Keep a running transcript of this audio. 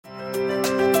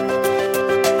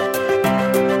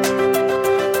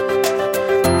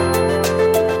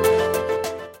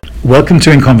Welcome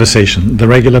to In Conversation, the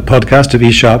regular podcast of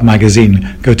eSharp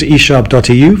magazine. Go to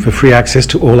eSharp.eu for free access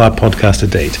to all our podcasts to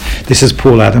date. This is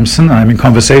Paul Adamson. I'm in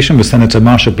conversation with Senator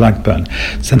Marsha Blackburn.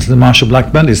 Senator Marsha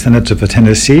Blackburn is Senator for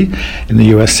Tennessee in the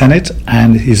U.S. Senate,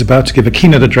 and he's about to give a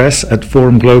keynote address at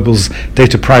Forum Global's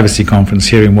Data Privacy Conference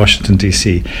here in Washington,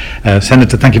 D.C.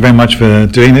 Senator, thank you very much for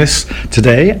doing this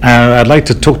today. I'd like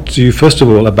to talk to you, first of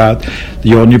all, about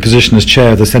your new position as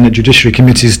chair of the Senate Judiciary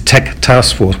Committee's Tech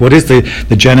Task Force. What is the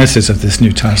genesis of this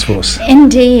new task force?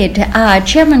 Indeed.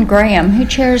 Chairman Graham, who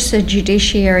chairs the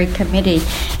Judiciary Committee,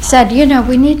 said,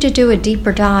 we need to do a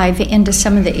deeper dive into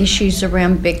some of the issues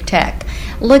around big tech,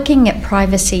 looking at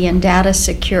privacy and data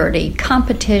security,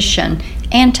 competition,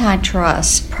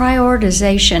 antitrust,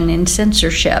 prioritization and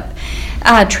censorship,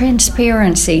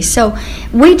 transparency. So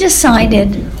we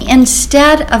decided,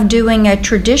 instead of doing a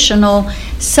traditional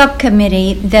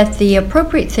subcommittee, that the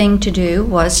appropriate thing to do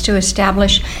was to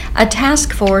establish a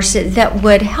task force that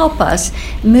would help us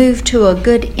move to a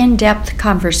good in-depth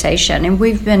conversation. And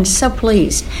we've been so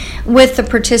pleased with the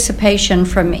participation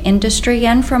from industry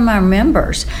and from our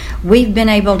members. We've been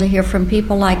able to hear from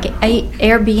people like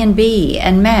Airbnb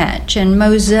and Match and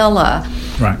Mozilla,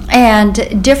 right,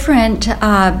 and different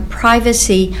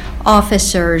privacy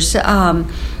officers,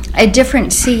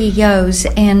 different CEOs,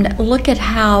 and look at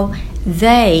how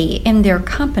they in their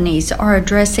companies are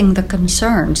addressing the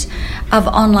concerns of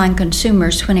online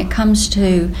consumers when it comes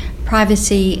to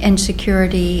privacy and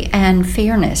security and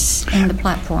fairness in the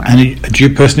platform. And do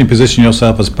you personally position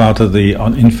yourself as part of the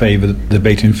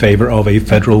debate in favor of a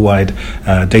federal-wide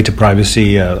data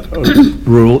privacy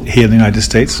rule here in the United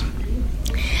States?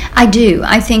 I do.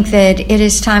 I think that it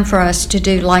is time for us to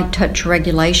do light touch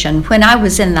regulation. When I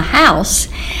was in the House,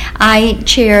 I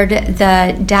chaired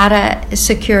the Data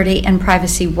Security and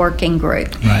Privacy Working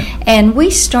Group. Right. And we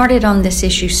started on this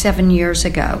issue 7 years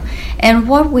ago. And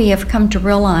what we have come to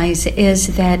realize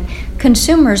is that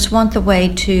consumers want the way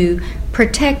to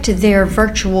protect their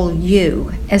virtual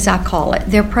you, as I call it,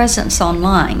 their presence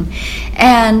online.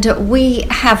 And we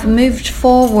have moved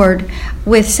forward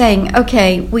with saying,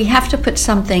 okay, we have to put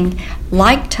something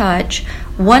like touch,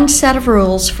 one set of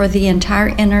rules for the entire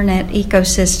internet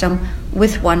ecosystem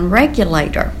with one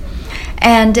regulator,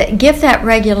 and give that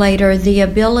regulator the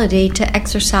ability to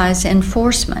exercise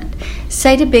enforcement.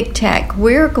 Say to big tech,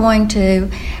 we're going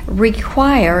to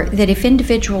require that if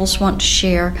individuals want to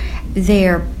share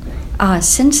their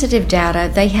sensitive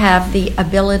data, they have the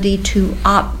ability to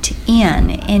opt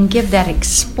in and give that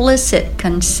explicit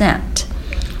consent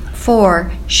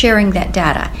for sharing that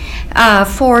data.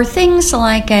 For things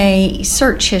like a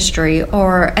search history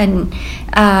or an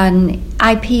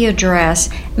IP address,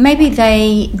 maybe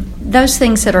those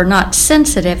things that are not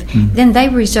sensitive, then they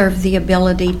reserve the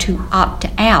ability to opt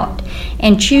out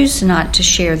and choose not to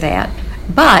share that.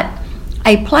 But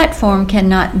a platform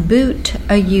cannot boot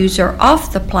a user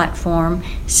off the platform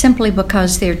simply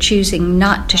because they're choosing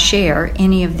not to share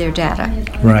any of their data.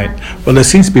 Right. Well, there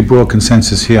seems to be broad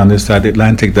consensus here on this side of the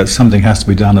Atlantic that something has to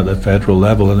be done at the federal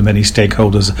level, and many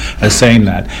stakeholders are saying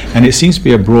that. And it seems to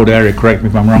be a broad area, correct me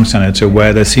if I'm wrong, Senator,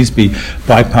 where there seems to be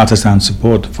bipartisan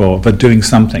support for doing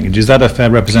something. Is that a fair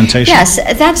representation? Yes,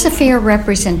 that's a fair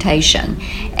representation.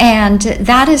 And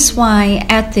that is why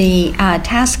at the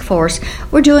task force,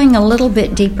 we're doing a little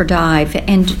bit deeper dive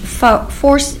and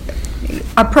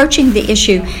approaching the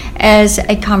issue as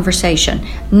a conversation,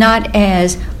 not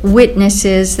as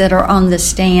witnesses that are on the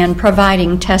stand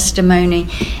providing testimony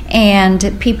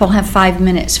and people have 5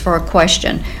 minutes for a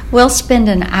question. We'll spend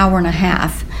an hour and a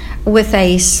half with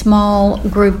a small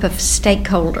group of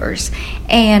stakeholders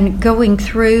and going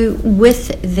through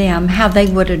with them how they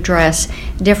would address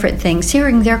different things,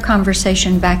 hearing their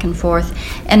conversation back and forth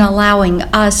and allowing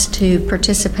us to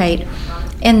participate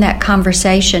in that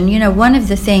conversation. One of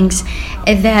the things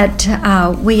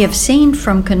that we have seen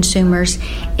from consumers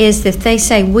is that they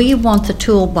say, we want the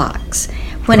toolbox.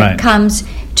 When Right. it comes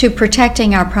to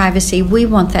protecting our privacy, we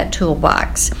want that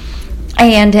toolbox.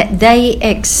 And they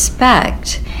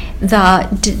expect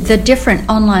the different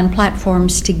online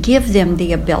platforms to give them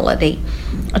the ability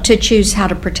to choose how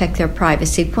to protect their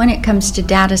privacy. When it comes to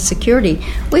data security,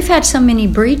 we've had so many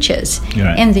breaches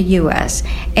in the U.S.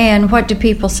 And what do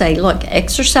people say? Look,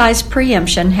 exercise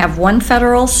preemption, have one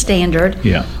federal standard.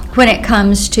 Yeah. When it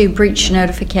comes to breach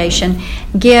notification,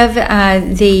 give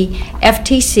the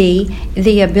FTC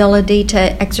the ability to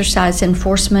exercise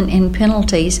enforcement and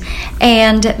penalties,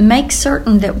 and make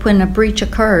certain that when a breach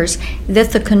occurs,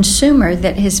 that the consumer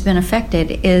that has been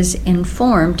affected is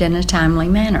informed in a timely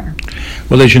manner.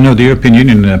 Well, as you know, the European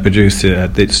Union produced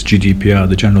its GDPR,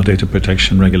 the General Data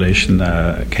Protection Regulation,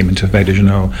 came into effect, as you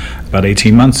know, about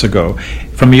 18 months ago.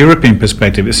 From a European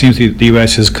perspective, it seems the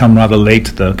US has come rather late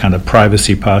to the kind of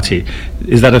privacy party.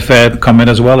 Is that a fair comment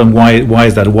as well? And why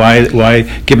is that? Why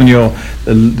given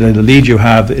the lead you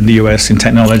have in the US in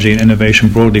technology and innovation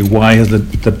broadly, why has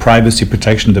the privacy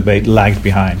protection debate lagged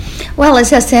behind? Well,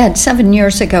 as I said, 7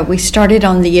 years ago, we started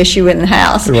on the issue in the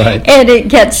House. Right. And it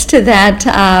gets to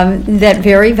that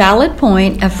very valid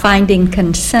point of finding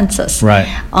consensus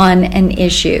on an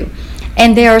issue.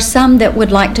 And there are some that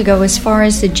would like to go as far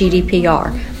as the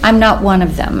GDPR. I'm not one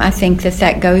of them. I think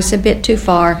that goes a bit too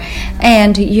far.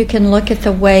 And you can look at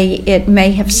the way it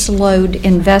may have slowed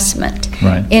investment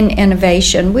in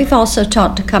innovation. We've also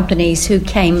talked to companies who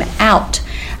came out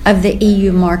of the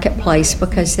EU marketplace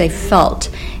because they felt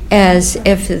as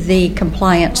if the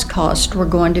compliance costs were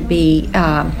going to be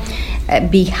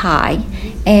high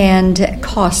and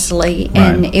costly,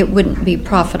 and it wouldn't be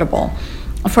profitable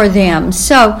for them.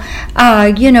 So,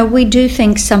 we do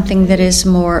think something that is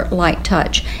more light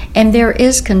touch. And there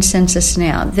is consensus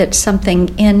now that something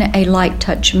in a light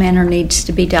touch manner needs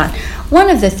to be done. One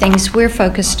of the things we're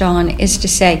focused on is to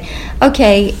say,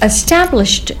 okay,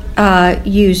 established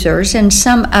users and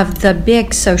some of the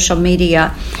big social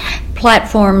media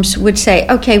platforms would say,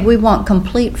 okay, we want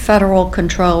complete federal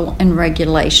control and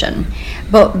regulation.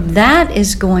 But that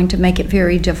is going to make it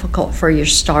very difficult for your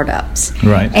startups.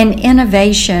 Right. And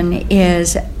innovation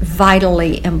is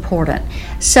vitally important.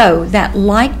 So that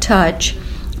light touch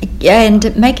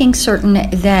and making certain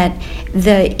that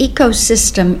the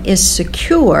ecosystem is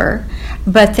secure,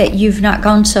 but that you've not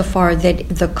gone so far that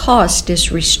the cost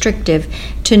is restrictive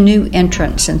to new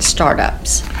entrants and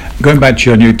startups. Going back to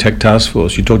your new tech task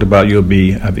force, you talked about you'll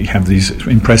have these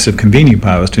impressive convening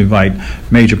powers to invite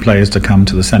major players to come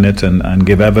to the Senate and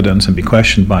give evidence and be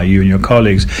questioned by you and your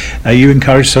colleagues. Are you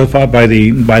encouraged so far by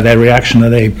their reaction? Are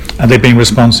they being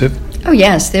responsive? Oh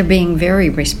yes, they're being very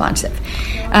responsive.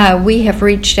 We have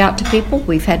reached out to people.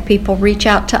 We've had people reach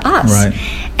out to us.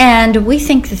 Right. And we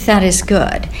think that is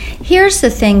good. Here's the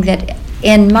thing that,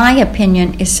 in my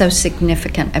opinion, is so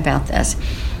significant about this.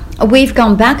 We've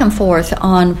gone back and forth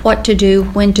on what to do,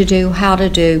 when to do, how to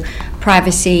do,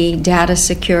 privacy, data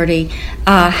security,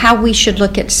 how we should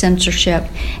look at censorship.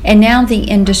 And now the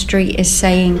industry is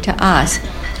saying to us,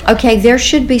 okay, there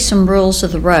should be some rules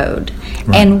of the road,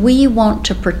 and we want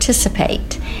to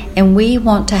participate, and we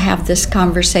want to have this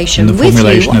conversation with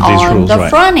you on the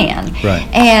front end. Right.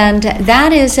 And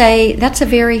that's a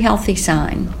very healthy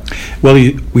sign. Well,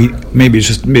 maybe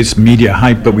it's media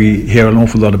hype, but we hear an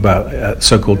awful lot about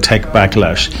so-called tech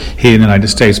backlash here in the United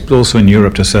States, but also in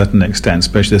Europe to a certain extent,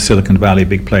 especially the Silicon Valley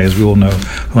big players. We all know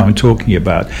who I'm talking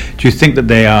about. Do you think that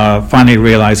they are finally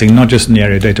realizing, not just in the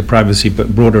area of data privacy,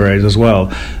 but broader areas as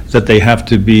well, that they have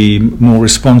to be more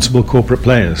responsible corporate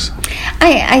players?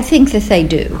 I think that they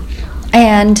do.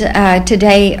 And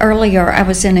earlier, I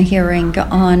was in a hearing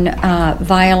on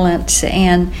violence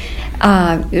and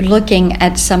looking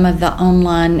at some of the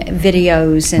online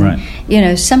videos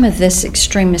and some of this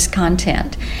extremist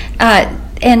content.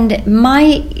 And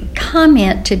my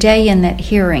comment today in that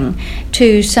hearing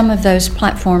to some of those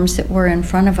platforms that were in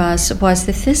front of us was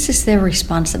that this is their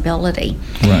responsibility.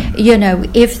 Right.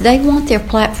 If they want their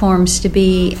platforms to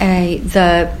be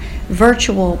the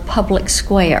virtual public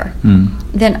square,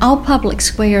 then all public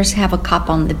squares have a cop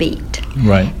on the beat.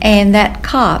 Right. And that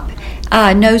cop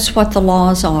knows what the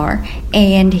laws are,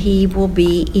 and he will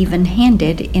be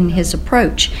even-handed in his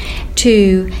approach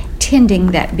to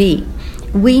tending that beat.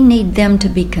 We need them to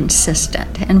be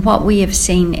consistent, and what we have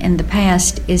seen in the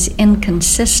past is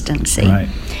inconsistency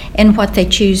in what they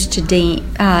choose to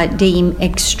deem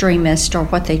extremist, or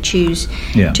what they choose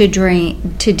to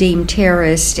deem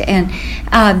terrorist.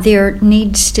 And there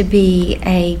needs to be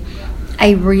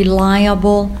a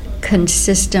reliable,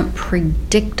 consistent,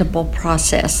 predictable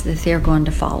process that they're going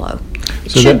to follow.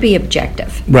 It should be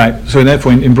objective. Right. So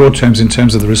therefore, in broad terms, in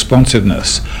terms of the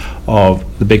responsiveness of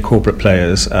the big corporate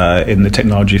players in the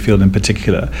technology field in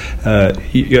particular,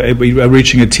 we are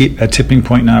reaching a tipping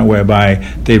point now whereby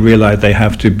they realize they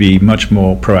have to be much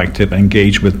more proactive,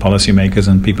 engage with policymakers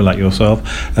and people like yourself,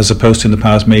 as opposed to in the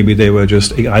past maybe they were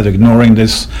just either ignoring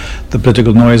the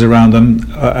political noise around them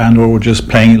and or just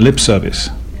paying lip service.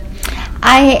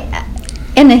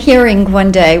 In a hearing one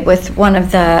day with one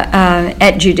of the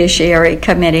at Judiciary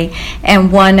committee, and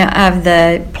one of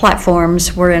the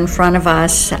platforms were in front of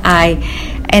us,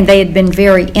 and they had been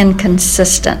very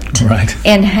inconsistent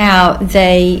in how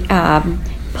they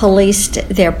policed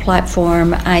their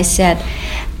platform. I said,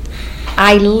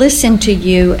 I listen to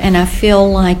you, and I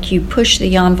feel like you push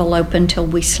the envelope until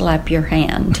we slap your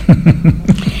hand.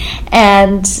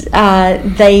 and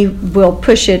they will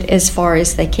push it as far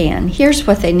as they can. Here's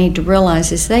what they need to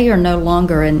realize is they are no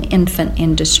longer an infant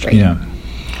industry. Yeah.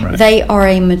 Right. They are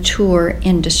a mature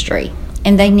industry,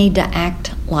 and they need to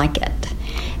act like it.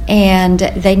 And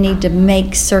they need to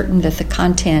make certain that the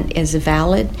content is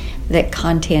valid, that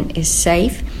content is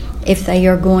safe. If they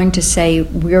are going to say,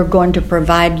 we're going to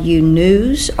provide you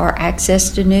news or access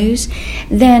to news,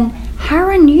 then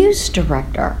hire a news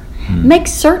director. Make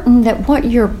certain that what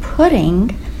you're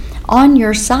putting on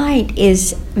your site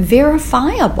is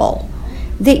verifiable,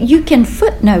 that you can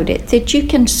footnote it, that you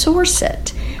can source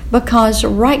it. Because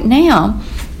right now,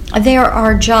 there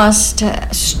are just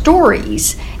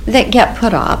stories that get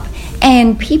put up,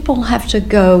 and people have to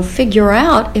go figure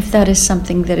out if that is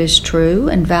something that is true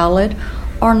and valid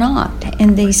or not.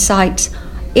 And these sites,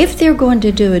 if they're going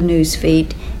to do a news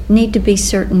feed, need to be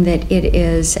certain that it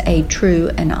is a true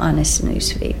and honest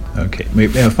news feed. Okay.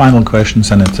 A final question,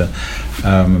 Senator,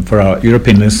 for our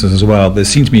European listeners as well. There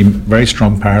seems to be very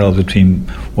strong parallels between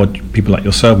what people like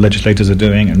yourself, legislators, are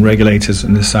doing and regulators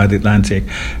on this side of the Atlantic.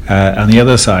 On the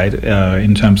other side,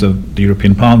 in terms of the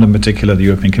European Parliament in particular, the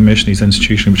European Commission, these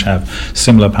institutions which have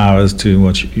similar powers to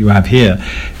what you have here.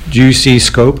 Do you see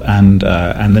scope and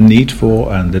the need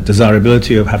for and the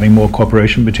desirability of having more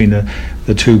cooperation between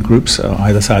the two groups on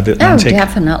either side of the Atlantic?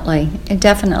 Oh,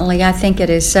 definitely. I think it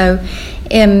is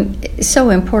so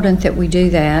important that we do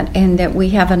that, and that we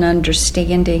have an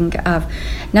understanding of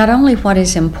not only what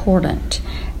is important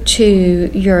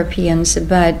to Europeans,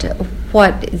 but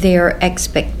what their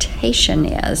expectation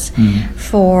is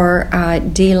for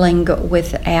dealing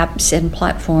with apps and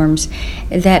platforms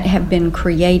that have been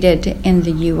created in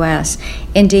the U.S.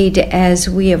 Indeed, as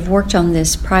we have worked on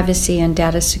this privacy and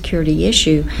data security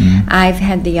issue, I've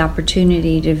had the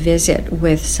opportunity to visit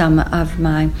with some of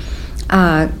my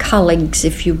colleagues,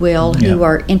 if you will, who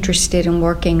are interested in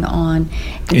working on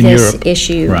this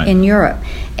issue in Europe,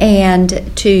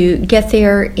 and to get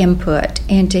their input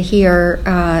and to hear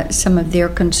some of their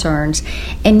concerns,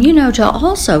 and to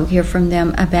also hear from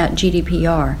them about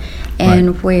GDPR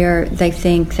and where they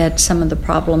think that some of the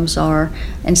problems are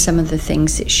and some of the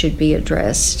things that should be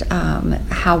addressed,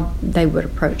 how they would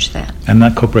approach that. And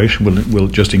that cooperation will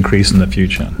just increase in the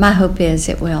future? My hope is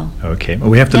it will. Okay. Well,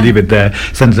 we have to leave it there.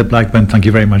 Senator Blackburn, thank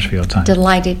you very much for your time.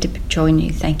 Delighted to join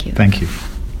you. Thank you. Thank you.